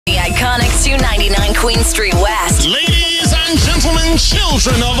299 Queen Street West. Ladies and gentlemen,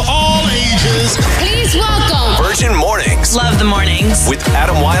 children of all ages, Please welcome Virgin Mornings Love the Mornings. with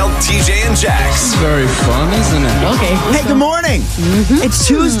Adam Wylde, TJ, and Jax. Very fun, isn't it? Okay. Hey, good morning. It's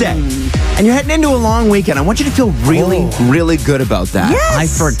Tuesday, and you're heading into a long weekend. I want you to feel really good about that. I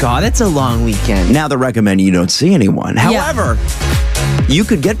forgot it's a long weekend. Now they're recommending you don't see anyone. However, you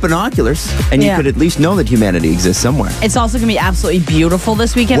could get binoculars, and you could at least know that humanity exists somewhere. It's also going to be absolutely beautiful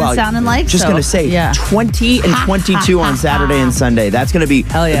this weekend, it's sounding like. Just going to say, 20 and 22 on Saturday and Sunday. That's going to be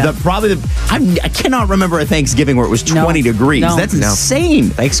I cannot remember a Thanksgiving where it was 20 degrees. No. That's insane.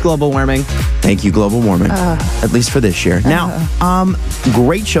 Thanks, global warming. Thank you, global warming. At least for this year. Now,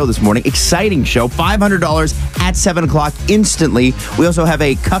 great show this morning. Exciting show. $500 at 7 o'clock instantly. We also have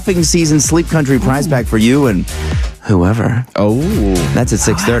a cuffing season Sleep Country prize pack for you and whoever. Oh. That's at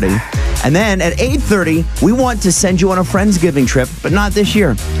 6:30. And then at 8:30, we want to send you on a Friendsgiving trip, but not this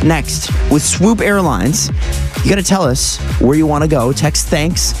year. Next, with Swoop Airlines. You got to tell us where you want to go. Text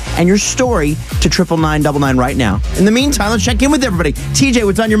thanks and your story to 99999 right now. In the meantime, let's check in with everybody. TJ,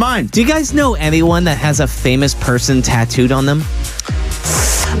 what's on your mind? Do you guys know anyone that has a famous person tattooed on them?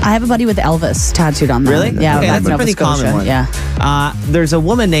 I have a buddy with Elvis tattooed on them. Really? Yeah, Okay, that's a Nova pretty Scotia. common one. Yeah. There's a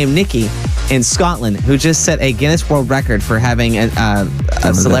woman named Nikki in Scotland who just set a Guinness World Record for having a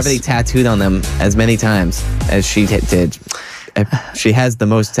celebrity tattooed on them as many times as she did. She has the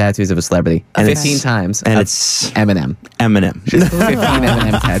most tattoos of a celebrity. 15 times. And it's Eminem. She has 15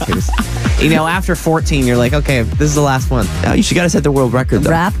 Eminem tattoos. You know, after 14, you're like, okay, this is the last one. You should got to set the world record,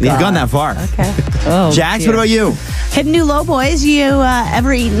 though. Rap You've God. gone that far. Okay. Oh, Jax, dear. what about you? Hitting new low, boys. You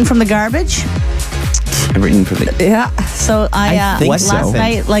ever eaten from the garbage? I've written for the... Yeah. So I think last so.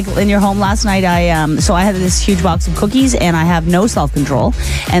 night, like in your home last night, I had this huge box of cookies, and I have no self-control,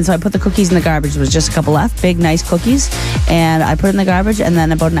 and so I put the cookies in the garbage. There was just a couple left, big, nice cookies, and I put it in the garbage, and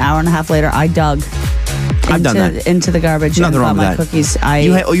then about an hour and a half later, I dug I've done that. into the garbage Nothing and wrong got with my that.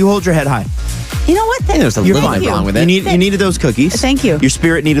 cookies. You hold your head high. You know what? There's a little bit wrong with it. You needed those cookies. Thank you. Your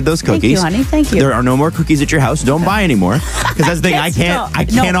spirit needed those Thank cookies. you, honey. Thank you. There are no more cookies at your house. Don't buy any more. Because that's the thing. I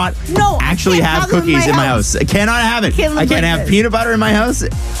cannot actually have cookies in my house. I cannot have it. I can't have peanut butter in my house.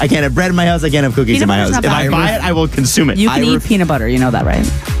 I can't have bread in my house. I can't have cookies in my house. If I buy it, I will consume it. You can eat peanut butter. You know that, right?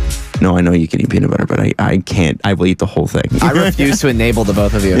 No, I know you can eat peanut butter, but I can't. I will eat the whole thing. I refuse to enable the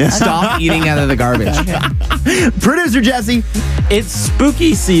both of you. Stop eating out of the garbage. Producer Jesse. It's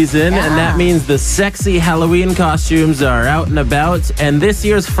spooky season, and that means the sexy Halloween costumes are out and about. And this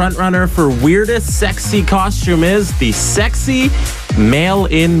year's frontrunner for weirdest sexy costume is the sexy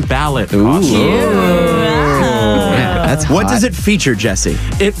mail-in ballot costume. Yeah, that's What hot. does it feature, Jesse?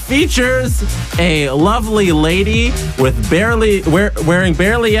 It features a lovely lady with wearing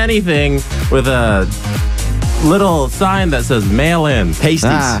barely anything, with a little sign that says "mail in."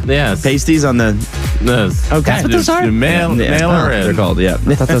 Pasties. Yes. Pasties on the... Yes. Okay. That's what those are? Mail her in. They're called, yeah.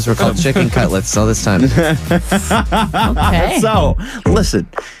 I thought those were called chicken cutlets all this time. Okay. So, listen,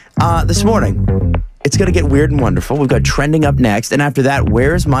 this morning, it's going to get weird and wonderful. We've got trending up next. And after that,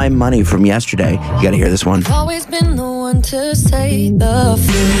 where's my money from yesterday? You got to hear this one. Always been the one to say the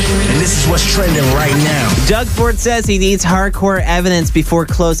truth. And this is what's trending right now. Doug Ford says he needs hardcore evidence before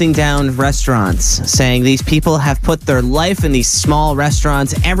closing down restaurants, saying these people have put their life in these small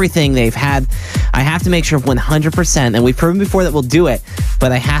restaurants, everything they've had. I have to make sure 100%, and we've proven before that we'll do it,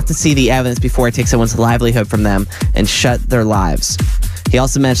 but I have to see the evidence before I take someone's livelihood from them and shut their lives. He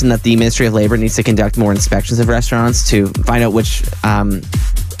also mentioned that the Ministry of Labor needs to conduct more inspections of restaurants to find out which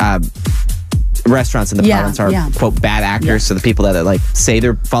restaurants in the province are, quote, bad actors. So the people that are, say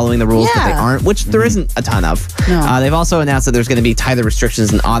they're following the rules, but they aren't, which there isn't a ton of. No. They've also announced that there's going to be tighter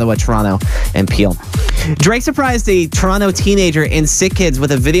restrictions in Ottawa, Toronto, and Peel. Drake surprised a Toronto teenager in Sick Kids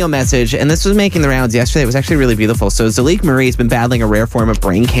with a video message, and this was making the rounds yesterday. It was actually really beautiful. So Zalik Murray has been battling a rare form of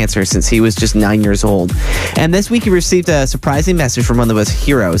brain cancer since he was just 9 years old. And this week he received a surprising message from one of his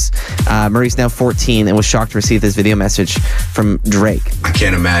heroes. Murray's now 14 and was shocked to receive this video message from Drake. I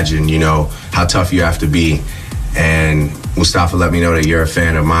can't imagine, how tough you have to be. And Mustafa let me know that you're a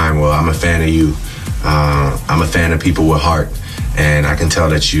fan of mine. Well, I'm a fan of you. I'm a fan of people with heart. And I can tell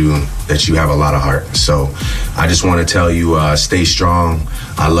that you have a lot of heart. So I just want to tell you, stay strong.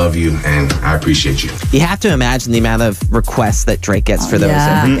 I love you, and I appreciate you. You have to imagine the amount of requests that Drake gets for those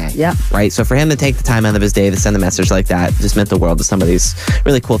every day. Yeah. Right? So for him to take the time out of his day to send a message like that just meant the world to somebody's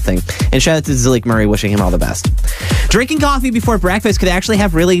really cool thing. And shout out to Zalik Murray, wishing him all the best. Drinking coffee before breakfast could actually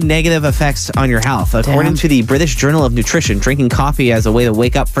have really negative effects on your health. According to the British Journal of Nutrition, drinking coffee as a way to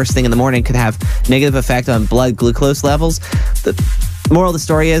wake up first thing in the morning could have negative effect on blood glucose levels. Moral of the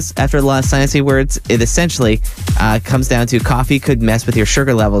story is, after the last sciencey words, it essentially comes down to coffee could mess with your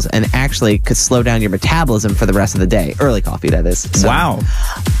sugar levels and actually could slow down your metabolism for the rest of the day. Early coffee, that is. So, Wow.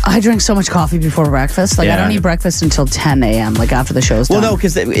 I drink so much coffee before breakfast. Like, I don't eat breakfast until 10 a.m., like after the show's done. Well, no,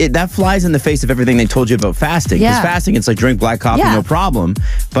 because that flies in the face of everything they told you about fasting. Because fasting, it's like drink black coffee, no problem,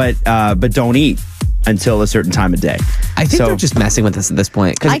 but don't eat until a certain time of day. I think they're just messing with us at this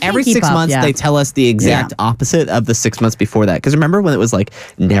point. Because every 6 months, they tell us the exact opposite of the 6 months before that. Because remember when it was like,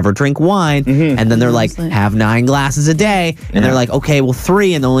 never drink wine, and then they're like, have 9 glasses a day, and they're like, okay, well,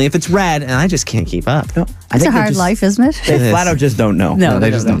 3, and only if it's red, and I just can't keep up. No, it's a hard life, isn't it? They flat out just don't know. No, they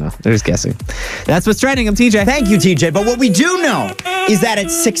just don't know. They're just guessing. That's what's trending. I'm TJ. Thank you, TJ. But what we do know is that at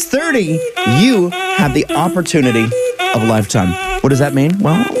 6:30, you have the opportunity of a lifetime. What does that mean?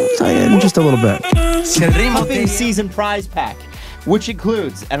 Well, I'll tell you in just a little bit. Huffing season prize pack, which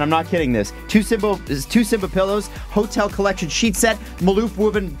includes, and I'm not kidding this, two Simba pillows, hotel collection sheet set, Maloof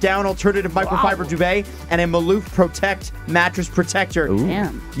woven down alternative microfiber duvet, and a Maloof Protect mattress protector.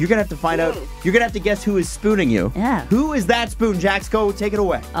 Damn. You're gonna have to find out. You're gonna have to guess who is spooning you. Yeah. Who is that spoon? Jax, go take it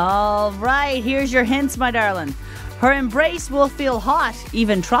away. All right, here's your hints, my darling. Her embrace will feel hot,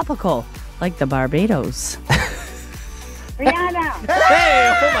 even tropical, like the Barbados. Rihanna.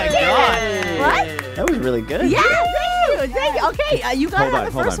 Hey! Oh my God! What? That was really good. Yeah, thank you. Okay, you got it on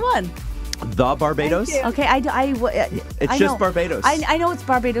the first one. The Barbados? Okay, It's I just know. Barbados. I know it's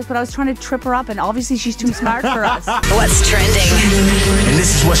Barbados, but I was trying to trip her up, and obviously she's too smart for us. What's trending? And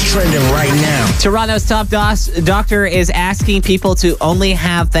this is what's trending right now. Toronto's top doctor is asking people to only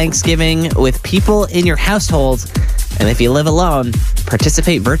have Thanksgiving with people in your household. And if you live alone,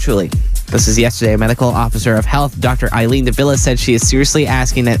 participate virtually. This is yesterday. A medical officer of health, Dr. Eileen DeVilla, said she is seriously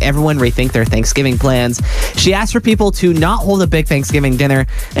asking that everyone rethink their Thanksgiving plans. She asked for people to not hold a big Thanksgiving dinner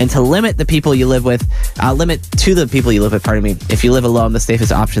and to limit the people you live with, pardon me. If you live alone, the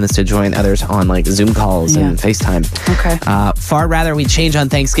safest option is to join others on like Zoom calls and FaceTime. Okay. Far rather we change on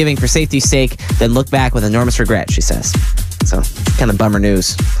Thanksgiving for safety's sake than look back with enormous regret, she says. So, kind of bummer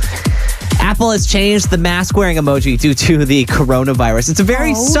news. Apple has changed the mask-wearing emoji due to the coronavirus. It's a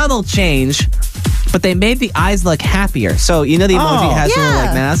very subtle change, but they made the eyes look happier. So, you know the emoji has a little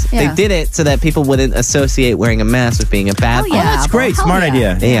like mask? Yeah. They did it so that people wouldn't associate wearing a mask with being a bad thing. yeah. That's Apple. great. Hell Smart yeah.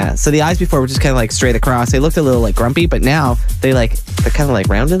 idea. Yeah, so the eyes before were just kind of like straight across. They looked a little like grumpy, but now they're kind of like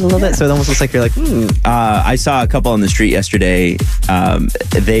rounded a little bit. So it almost looks like you're like, I saw a couple on the street yesterday.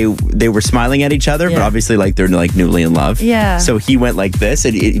 They were smiling at each other, but obviously like they're like newly in love. Yeah. So he went like this,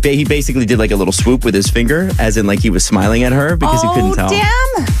 and he basically did like a little swoop with his finger, as in like he was smiling at her because he couldn't tell.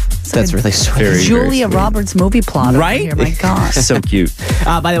 Damn. that's really sweet. Very, Julia very sweet. Roberts movie plot Right? over here. My God. So cute.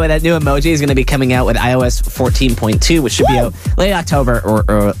 By the way, that new emoji is going to be coming out with iOS 14.2, which should be out late October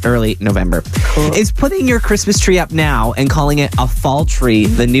or early November. Cool. Is putting your Christmas tree up now and calling it a fall tree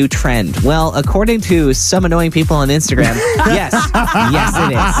the new trend? Well, according to some annoying people on Instagram, yes,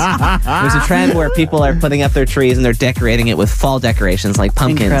 it is. There's a trend where people are putting up their trees and they're decorating it with fall decorations like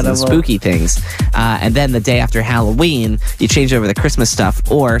pumpkins and spooky things. And then the day after Halloween, you change over the Christmas stuff,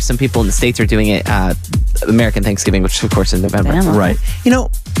 or some people in the States are doing it American Thanksgiving, which of course is November. Right. You know,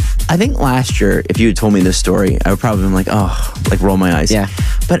 I think last year, if you had told me this story, I would probably been like, oh, like roll my eyes. Yeah.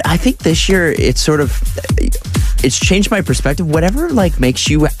 But I think this year, it's changed my perspective. Whatever like makes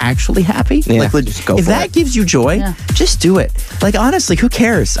you actually happy, like just go if for that it. gives you joy, just do it. Like honestly, who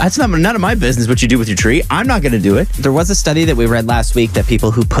cares? That's none of my business what you do with your tree. I'm not going to do it. There was a study that we read last week that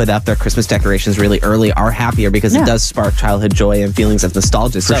people who put up their Christmas decorations really early are happier because it does spark childhood joy and feelings of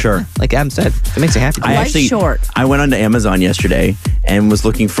nostalgia. For sure. Like Adam said, it makes you happy. I went onto Amazon yesterday and was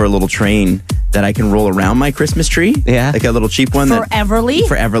looking for a little train that I can roll around my Christmas tree. Yeah. Like a little cheap one. For Everly?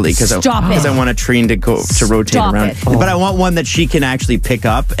 For Everly. Because I want a train to rotate around. But I want one that she can actually pick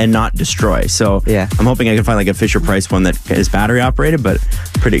up and not destroy. So I'm hoping I can find like a Fisher Price one that is battery operated, but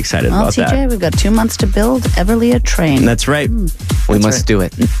pretty excited about TJ, that. we've got 2 months to build Everly a train. That's right. We must do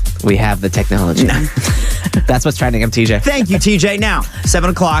it. We have the technology. That's what's trending. I'm TJ. Thank you, TJ. Now, 7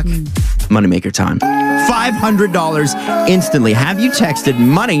 o'clock, Moneymaker time. $500 instantly. Have you texted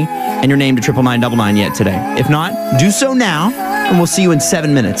money and your name to 99999 yet today? If not, do so now, and we'll see you in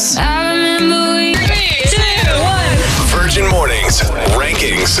 7 minutes. Virgin Mornings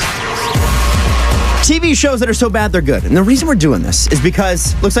Rankings. TV shows that are so bad they're good. And the reason we're doing this is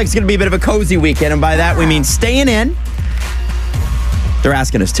because looks like it's going to be a bit of a cozy weekend, and by that we mean staying in. They're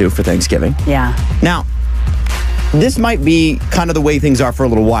asking us to for Thanksgiving. Yeah. Now, this might be kind of the way things are for a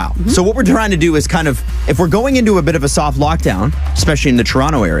little while. So what we're trying to do is kind of, if we're going into a bit of a soft lockdown, especially in the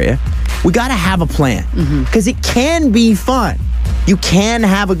Toronto area, we got to have a plan because it can be fun. You can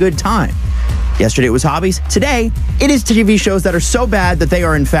have a good time. Yesterday it was hobbies. Today, it is TV shows that are so bad that they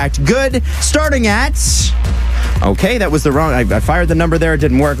are in fact good. Starting at... Okay, that was the wrong... I fired the number there. It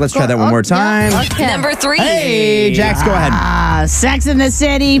didn't work. Let's try that one more time. Okay. Number 3. Hey, Jax, go ahead. Sex in the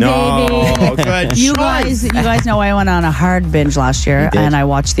City, baby. No, good You choice. guys know I went on a hard binge last year, and I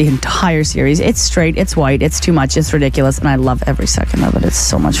watched the entire series. It's straight, it's white, it's too much, it's ridiculous, and I love every second of it. It's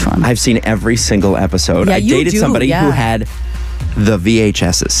so much fun. I've seen every single episode. Yeah, I you dated do, somebody yeah. who had the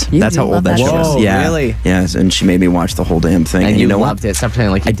VHSs. You That's do how old love that that show show. is. Yeah. Really? Yes, and she made me watch the whole damn thing. And you know loved what? it. Stop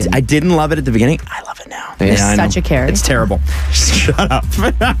pretending like you didn't. I didn't love it at the beginning. I love it now. You're I know. such a carrot. It's terrible. Shut up.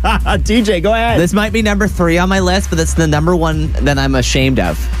 DJ, go ahead. This might be number 3 on my list, but it's the number 1 that I'm ashamed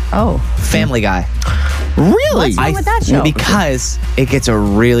of. Oh. Family Guy. Really? What's wrong with that show? Because it gets a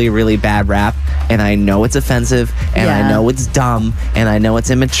really, really bad rap, and I know it's offensive, and I Yeah. know it's dumb, and I know it's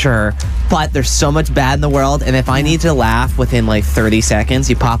immature, but there's so much bad in the world, and if I need to laugh within like 30 seconds,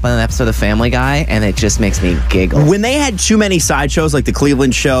 you pop on an episode of Family Guy, and it just makes me giggle. When they had too many sideshows like the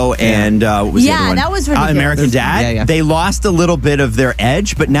Cleveland Show and what was the Yeah, other one? that was ridiculous. American Dad, Yeah. they lost a little bit of their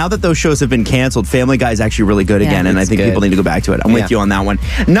edge, but now that those shows have been canceled, Family Guy is actually really good Yeah, again, and I it's think good. people need to go back to it. I'm with you on that one.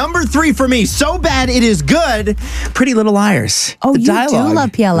 Number 3 for me, so bad it is good, Pretty Little Liars. Oh, The you dialogue. do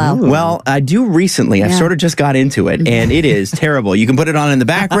love PLL. Well, I do recently. I Yeah. sort of just got into it, and it is terrible. You can put it on in the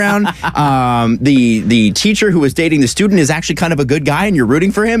background. The teacher who was dating the student is actually kind of a good guy, and you're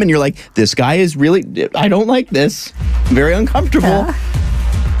rooting for him, and you're like, this guy is really... I don't like this. Very uncomfortable.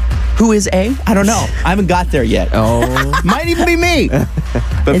 Who is A? I don't know. I haven't got there yet. Oh. Might even be me.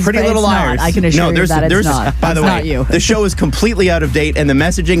 But It's- Pretty but Little it's not. Liars. I can assure you that it's not. By the It's way, not you. the show is completely out of date, and the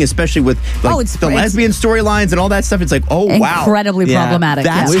messaging, especially with like, it's- the lesbian storylines and all that stuff, it's like, oh, wow. Incredibly Yeah. problematic.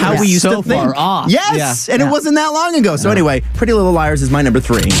 That's yeah. how we used so to think. far off. Yes, Yeah. and it wasn't that long ago. So anyway, Pretty Little Liars is my number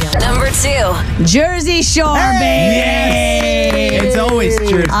 3. Number 2. Jersey Shore, baby. It's always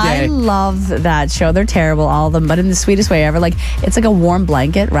Jersey I Day. love that show. They're terrible, all of them, but in the sweetest way ever. Like, it's like a warm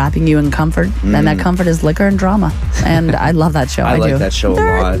blanket wrapping you in comfort, and that comfort is liquor and drama. And I love that show. I like do. that show a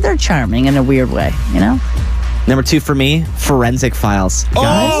They're- lot. They're charming in a weird way, you know? Number 2 for me, Forensic Files.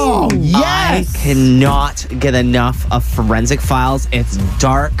 Oh, I yes. cannot get enough of Forensic Files. It's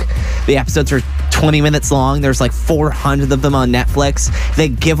dark. The episodes are 20 minutes long. There's like 400 of them on Netflix. They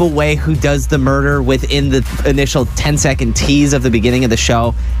give away who does the murder within the initial 10-second tease of the beginning of the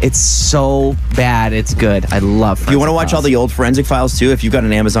show. It's so bad. It's good. I love Forensic You want to watch all the old Forensic Files too? If you've got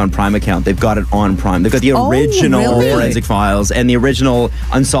an Amazon Prime account, they've got it on Prime. They've got the original really? Forensic Files and the original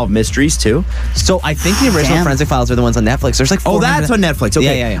Unsolved Mysteries too. So I think the original Damn. Forensic Files are the ones on Netflix. There's like 400. Oh, that's on Netflix.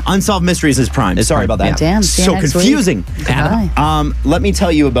 Okay. Yeah. Unsolved Mysteries is Prime. It's Sorry Prime, about that. yeah. Damn, see you So next week. confusing. Goodbye. Let me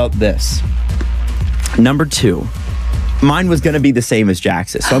tell you about this. Number 2. Mine was going to be the same as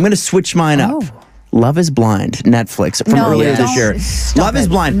Jax's, so I'm going to switch mine up. Love is Blind, Netflix, from No, earlier this don't. year. Stop Love is it.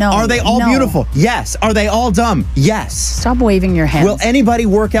 Blind. No, Are they all no. beautiful? Yes. Are they all dumb? Yes. Stop waving your hands. Will anybody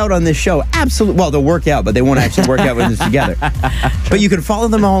work out on this show? Absolutely. Well, they'll work out, but they won't actually work out with this together. But you can follow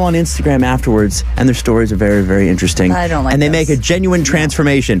them all on Instagram afterwards, and their stories are very, very interesting. I don't like And they this. make a genuine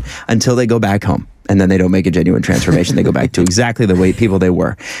transformation until they go back home. And then they don't make a genuine transformation. They go back to exactly the way people they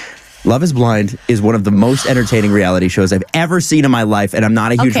were. Love is Blind is one of the most entertaining reality shows I've ever seen in my life, and I'm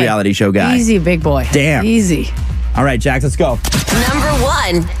not a huge Okay. reality show guy. Easy, big boy. Damn. Easy. All right, Jax, let's go. Number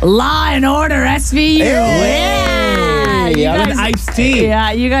 1. Law and Order SVU. Yeah, You with guys- Ice-T.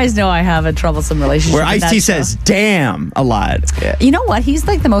 Yeah, you guys know I have a troublesome relationship Where with Ice-T that show. says, damn, a lot. You know what? He's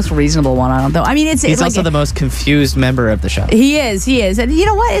like the most reasonable one on it, though. I mean, it's He's like also the most confused member of the show. He is. And you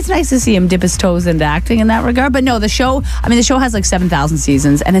know what? It's nice to see him dip his toes into acting in that regard. But no, the show has like 7,000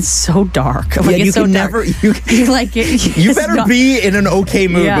 seasons, and it's so dark. Like, Yeah, it's you so can dark. never... You like it. You better be in an okay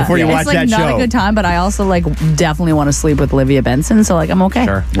mood before you watch it's like that not show. a good time, but I also like definitely want to sleep with Olivia Benson. So like I'm okay.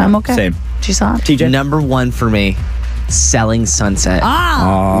 Sure. I'm okay. Same. She's hot. TJ? Number 1 for me, Selling Sunset. We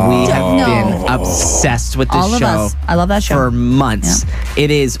have no. been obsessed with this All of show. us. I love that show. For months. It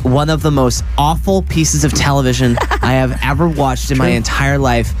is one of the most awful pieces of television I have ever watched in my entire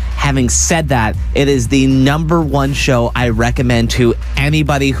life. Having said that, it is the number 1 show I recommend to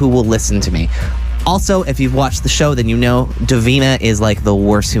anybody who will listen to me. Also, if you've watched the show, then you know Davina is like the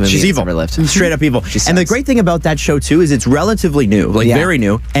worst human She's being evil. that's ever lived. Straight up evil. And the sucks. great thing about that show, too, is it's relatively new. Like, Yeah. very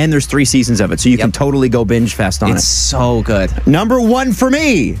new. And there's 3 seasons of it. So you can totally go binge fest on It's it. so good. Number 1 for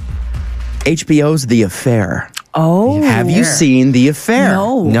me, HBO's The Affair. Oh. Have you seen The Affair?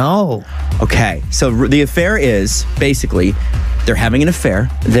 No. No. Okay, so The Affair is basically They're having an affair.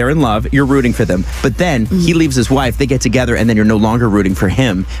 They're in love. You're rooting for them. But then he leaves his wife. They get together, and then you're no longer rooting for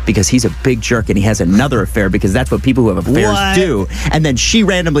him because he's a big jerk and he has another affair because that's what people who have affairs do. And then she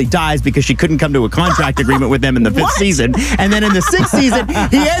randomly dies because she couldn't come to a contract agreement with them in the 5th season. And then in the 6th season,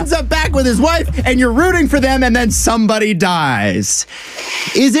 he ends up back with his wife, and you're rooting for them, and then somebody dies.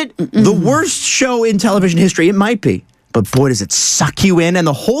 Is it the worst show in television history? It might be. But boy, does it suck you in. And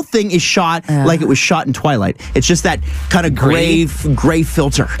the whole thing is shot like it was shot in Twilight. It's just that kind of gray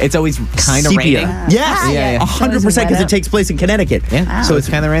filter. It's always kind of raining. Yes, 100% because it takes place in Connecticut. Yeah, so it's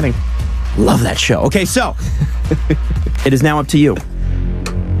kind of raining. Love that show. Okay, so it is now up to you.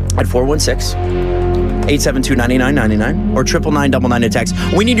 At 416-872-9999 or 999 to text.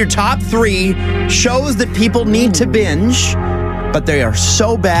 We need your top 3 shows that people need to binge, but they are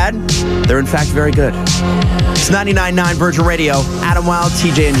so bad, they're in fact very good. It's 99.9 Virgin Radio. Adam Wylde,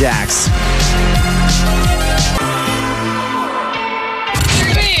 TJ, and Jax.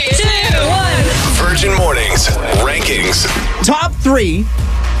 3, 2, 1. Virgin Mornings rankings. Top 3,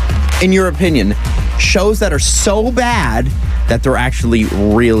 in your opinion, shows that are so bad that they're actually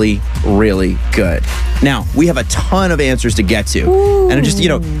really, really good. Now, we have a ton of answers to get to. And just,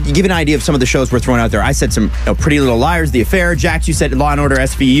 you give an idea of some of the shows we're throwing out there. I said some Pretty Little Liars, The Affair. Jax, you said Law & Order,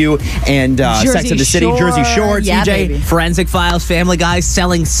 SVU, and Sex and the City, Jersey Shore, yeah, TJ. baby. Forensic Files, Family Guy,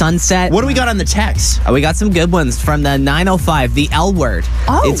 Selling Sunset. What do we got on the text? We got some good ones from the 905, The L Word.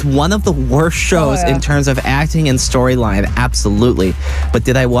 Oh. It's one of the worst shows in terms of acting and storyline, absolutely. But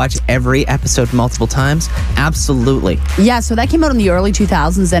did I watch every episode multiple times? Absolutely. Yeah, so that came out in the early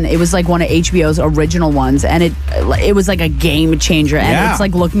 2000s, and it was like one of HBO's original ones, and it was like a game changer. And it's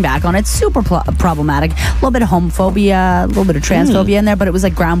like looking back on it, super problematic. A little bit of homophobia, a little bit of transphobia in there, but it was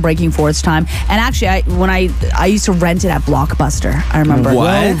like groundbreaking for its time. And actually, I used to rent it at Blockbuster. I remember.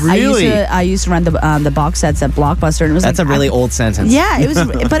 What? Really? I used to rent the box sets at Blockbuster, and it was That's like, a really old sentence. Yeah, it was,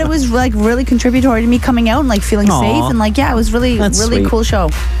 but it was like really contributory to me coming out and like feeling safe, and like it was really sweet. cool show.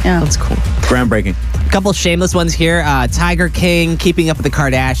 Yeah, That's cool. Groundbreaking. A couple shameless ones here. Tiger King, Keeping Up with the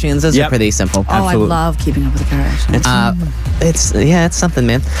Kardashians. Those are pretty simple. Oh, I love Keeping Up with the Kardashians. It's something,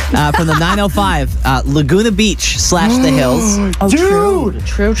 man. From the 905, Laguna Beach / The Hills. Oh, Dude!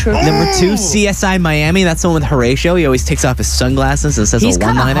 True. Number 2, CSI Miami. That's the one with Horatio. He always takes off his sunglasses and says He's a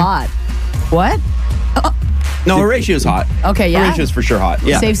kind of one-liner. hot. What? No, Horatio's hot. Okay, yeah. Horatio's for sure hot.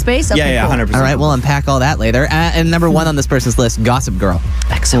 Yeah. Safe space? Okay, Yeah, cool. 100%. All right, we'll unpack all that later. And number 1 on this person's list, Gossip Girl.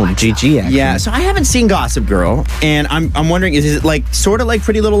 Excellent. GG, actually. Yeah, so I haven't seen Gossip Girl, and I'm wondering, is it like sort of like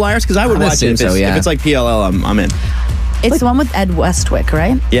Pretty Little Liars? Because I would watch it. If it's like PLL, I'm in. It's the one with Ed Westwick,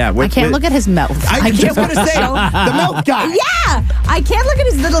 right? Yeah. I can't look at his mouth. I just want to say, the mouth guy. Yeah, I can't look at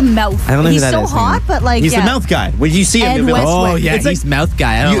his little mouth. I don't know who He's that so is, hot, but like He's the mouth guy. When you see him, Ed you'll be like, Westwick. Oh, yeah, It's he's mouth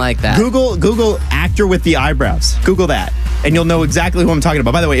guy. I don't like that. Google actor with the eyebrows. Google that. And you'll know exactly who I'm talking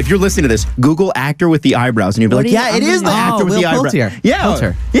about. By the way, if you're listening to this, Google actor with the eyebrows, and you'll be like, yeah, it is the actor with Will the eyebrows. Poulter. Yeah.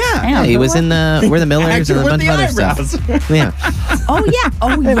 Poulter. Yeah. Yeah, he was in We're the Millers Actor and a with bunch the of other eyebrows. stuff. Yeah. Oh yeah.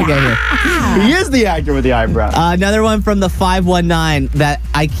 Oh There we go yeah. here. He is the actor with the eyebrows. Another one from the 519 that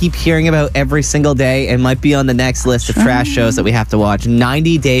I keep hearing about every single day and might be on the next list of trash shows that we have to watch.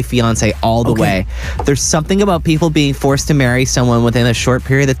 90 Day Fiancé all the way. There's something about people being forced to marry someone within a short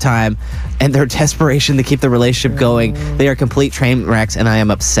period of time and their desperation to keep the relationship going. They are complete train wrecks, and I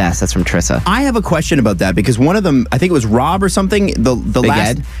am obsessed. That's from Trissa. I have a question about that because one of them, I think it was Rob or something. The Big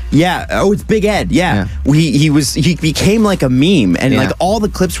last, Ed? Yeah. Oh, it's Big Ed. Yeah. He became like a meme, and like all the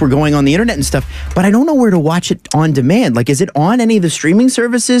clips were going on the internet and stuff. But I don't know where to watch it on demand. Like, is it on any of the streaming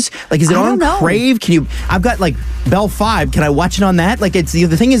services? Like, is it on Crave? Can you? I've got like Bell 5. Can I watch it on that? Like, it's the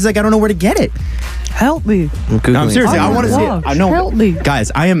thing is like I don't know where to get it. Help me. No, seriously, I want to see it. I know. Help me.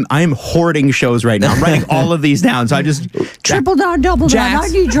 Guys, I am hoarding shows right now. I'm writing all of these down. So I just Triple down, double down. I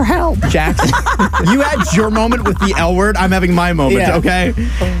need your help. Jax, you had your moment with the L word. I'm having my moment, okay?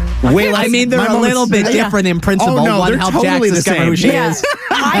 Well, I mean, they're a little bit different in principle. Oh, no, one they're helped totally Jax the discover who same. she is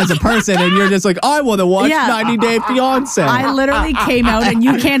as a person, and you're just like, I want to watch 90 Day Fiancé. I literally came out, and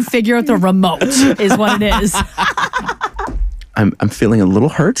you can't figure out the remote, is what it is. I'm feeling a little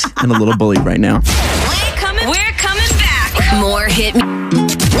hurt and a little bullied right now. We're coming back. More hit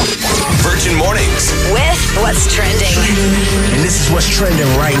Virgin Mornings. with What's Trending. And this is what's trending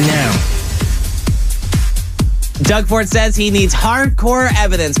right now. Doug Ford says he needs hardcore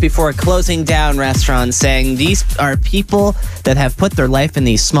evidence before closing down restaurants, saying these are people that have put their life in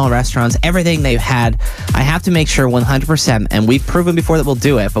these small restaurants, everything they've had. I have to make sure 100%, and we've proven before that we'll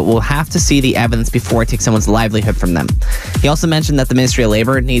do it, but we'll have to see the evidence before I take someone's livelihood from them. He also mentioned that the Ministry of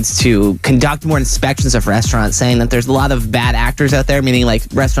Labor needs to conduct more inspections of restaurants, saying that there's a lot of bad actors out there, meaning like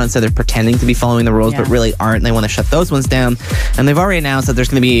restaurants that are pretending to be following the rules but really aren't, and they want to shut those ones down. And they've already announced that there's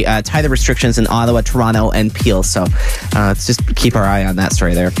going to be tighter restrictions in Ottawa, Toronto, and Peel. So let's just keep our eye on that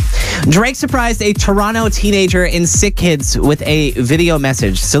story there. Drake surprised a Toronto teenager in Sick Kids with a video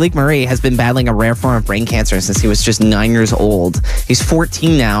message. Salik Marie has been battling a rare form of brain cancer since he was just 9 years old. He's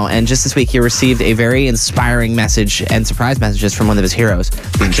 14 now, and just this week he received a very inspiring message and surprise messages from one of his heroes.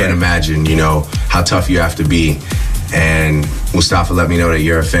 I can't imagine, how tough you have to be. And Mustafa let me know that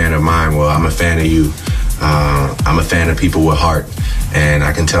you're a fan of mine. Well, I'm a fan of you. I'm a fan of people with heart, and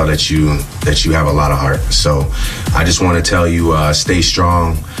I can tell that you have a lot of heart. So I just want to tell you, stay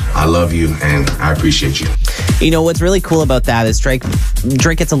strong. I love you, and I appreciate you. What's really cool about that is Drake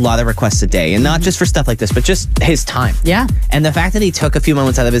gets a lot of requests a day, and not just for stuff like this, but just his time. Yeah. And the fact that he took a few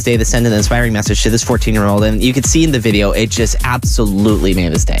moments out of his day to send an inspiring message to this 14-year-old, and you could see in the video, it just absolutely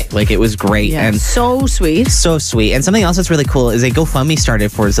made his day. Like, it was great. Yeah, and so sweet. So sweet. And something else that's really cool is a GoFundMe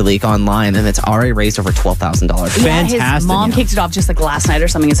started for Zalik online, and it's already raised over $12,000. Fantastic. His mom kicked it off just like last night or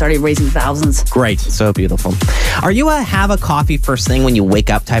something and started raising thousands. Great. So beautiful. Are you a have a coffee first thing when you wake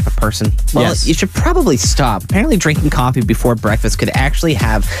up type of person? Well, Yes. You should probably stop. Apparently drinking coffee before breakfast could actually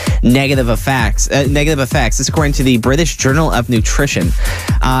have negative effects. This is according to the British Journal of Nutrition.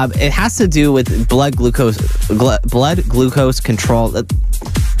 It has to do with blood glucose control.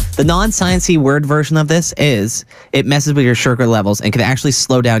 The non-sciencey word version of this is it messes with your sugar levels and can actually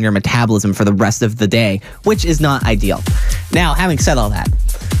slow down your metabolism for the rest of the day, which is not ideal. Now, having said all that,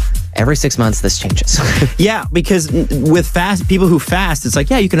 every 6 months this changes. Yeah, because with people who fast, it's like,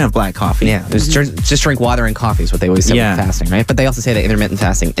 yeah, you can have black coffee. Yeah, just drink water and coffee is what they always say with fasting, right? But they also say that intermittent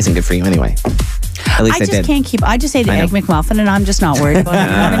fasting isn't good for you anyway. At least I just can't keep. I just ate the Egg McMuffin and I'm just not worried about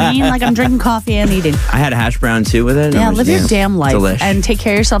it. You know what I mean? Like, I'm drinking coffee and eating. I had a hash brown too with it. Yeah, live your damn life delish. and take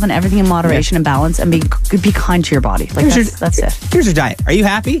care of yourself and everything in moderation and balance, and be kind to your body. Like, that's it. Here's your diet. Are you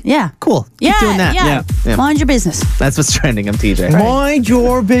happy? Yeah. Cool. Yeah, Keep doing that. Yeah. Mind your business. That's what's trending. I'm TJ. Mind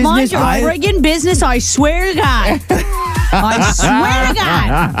your business. Mind your friggin' business, I swear to God. I swear to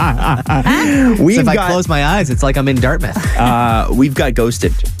God. Huh? If I close my eyes, it's like I'm in Dartmouth. We've got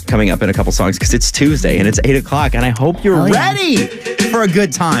Ghosted coming up in a couple songs because it's Tuesday and it's 8 o'clock, and I hope you're ready for a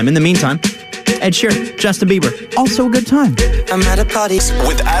good time. In the meantime, Ed Sheeran, Justin Bieber, also a good time. I'm at a party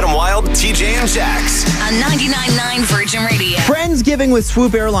with Adam Wylde, TJ, and Jax. On 99.9 Virgin Radio. Friendsgiving with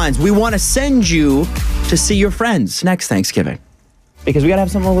Swoop Airlines. We want to send you to see your friends next Thanksgiving, because we got to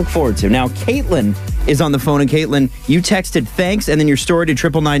have something to look forward to. Now, Caitlin is on the phone, and Caitlin, you texted thanks and then your story to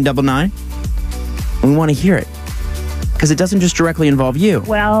 99999. We want to hear it, because it doesn't just directly involve you.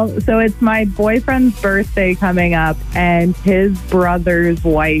 Well, so it's my boyfriend's birthday coming up, and his brother's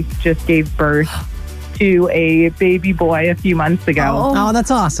wife just gave birth to a baby boy a few months ago. Oh,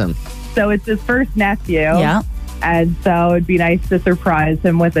 that's awesome. So it's his first nephew. Yeah. And so it'd be nice to surprise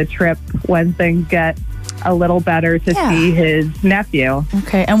him with a trip when things get a little better to see his nephew.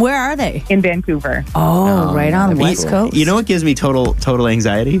 Okay, and where are they? In Vancouver. Oh, right on West Coast. You know what gives me total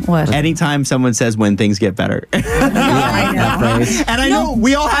anxiety? What? Anytime someone says when things get better. I know. And I know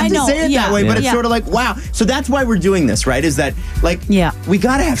we all have to say it that way, but it's sort of like, wow. So that's why we're doing this, right? Is that like, we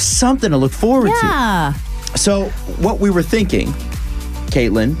got to have something to look forward to. So what we were thinking,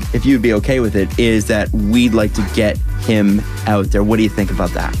 Caitlin, if you'd be okay with it, is that we'd like to get him out there. What do you think about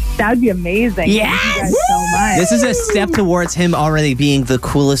that? That'd be amazing. Yes! Thank you guys so much. This is a step towards him already being the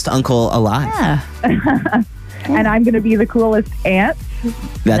coolest uncle alive. Yeah. And I'm going to be the coolest aunt.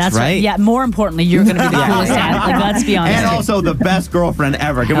 That's right. Yeah, more importantly, you're going to be the coolest aunt. Like, let's be honest. And also the best girlfriend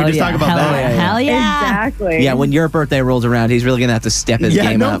ever. Can we just talk about Hell that? Yeah. Hell yeah. Exactly. Yeah, when your birthday rolls around, he's really going to have to step his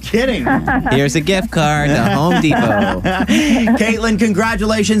game up. Kidding. Here's a gift card to Home Depot. Caitlin,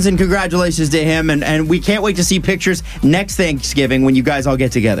 congratulations, and congratulations to him. And we can't wait to see pictures next Thanksgiving when you guys all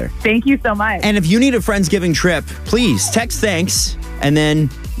get together. Thank you so much. And if you need a Friendsgiving trip, please text thanks and then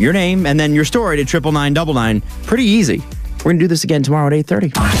your name and then your story to 99999. Pretty easy. We're going to do this again tomorrow at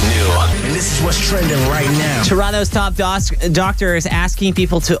 8:30. New this is what's trending right now. Toronto's top doctor is asking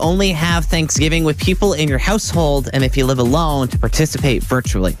people to only have Thanksgiving with people in your household, and if you live alone, to participate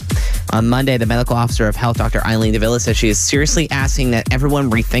virtually. On Monday, the medical officer of health, Dr. Eileen DeVilla, says she is seriously asking that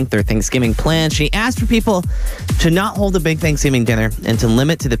everyone rethink their Thanksgiving plans. She asked for people to not hold a big Thanksgiving dinner and to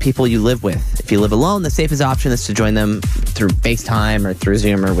limit to the people you live with. If you live alone, the safest option is to join them through FaceTime or through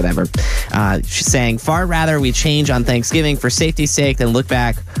Zoom or whatever. She's saying, far rather we change on Thanksgiving for safety's sake than look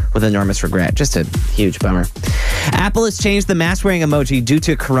back with enormous regret. Just a huge bummer. Apple has changed the mask wearing emoji due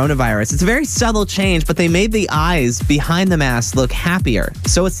to coronavirus. It's a very subtle change, but they made the eyes behind the mask look happier.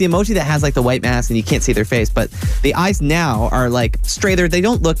 So it's the emoji that has like the white mask and you can't see their face, but the eyes now are like straighter. They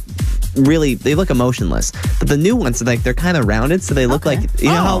don't look really, they look emotionless. But the new ones, like they're kind of rounded, so they look like, you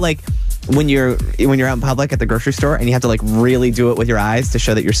know how like when you're out in public at the grocery store and you have to like really do it with your eyes to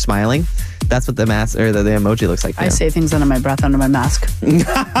show that you're smiling? That's what the mask or the emoji looks like. I say things under my breath under my mask. You're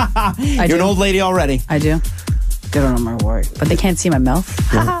an old lady already. I do. They don't know my word, but they can't see my mouth.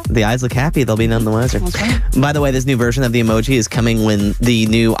 Yeah. The eyes look happy. They'll be none the wiser. Okay. By the way, this new version of the emoji is coming when the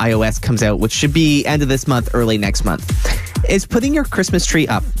new iOS comes out, which should be end of this month, early next month. Is putting your Christmas tree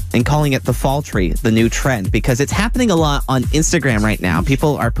up and calling it the fall tree the new trend? Because it's happening a lot on Instagram right now.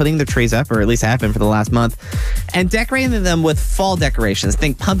 People are putting their trees up, or at least have been for the last month, and decorating them with fall decorations.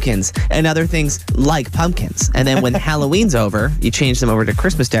 Think pumpkins and other things like pumpkins. And then when Halloween's over, you change them over to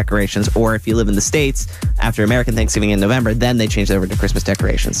Christmas decorations. Or if you live in the States, after American Thanksgiving in November, then they change it over to Christmas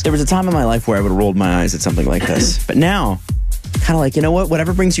decorations. There was a time in my life where I would have rolled my eyes at something like this. But now, kind of like, you know what?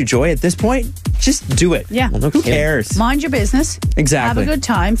 Whatever brings you joy at this point, just do it. Yeah. Well, Who cares? Mind your business. Exactly. Have a good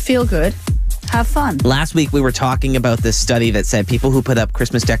time. Feel good. Have fun. Last week, we were talking about this study that said people who put up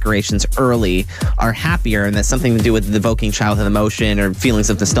Christmas decorations early are happier, and that's something to do with evoking childhood emotion or feelings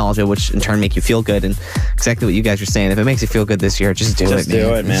of nostalgia, which in turn make you feel good. And exactly what you guys are saying. If it makes you feel good this year, just do it, man. Just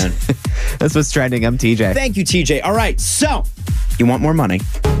do it, man. That's what's trending. I'm TJ. Thank you, TJ. All right, so you want more money?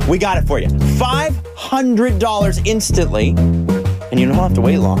 We got it for you. $500 instantly. And you don't have to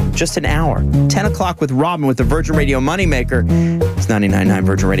wait long. Just an hour. 10 o'clock with Robin with the Virgin Radio Moneymaker. It's 99.9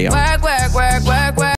 Virgin Radio. Work, work,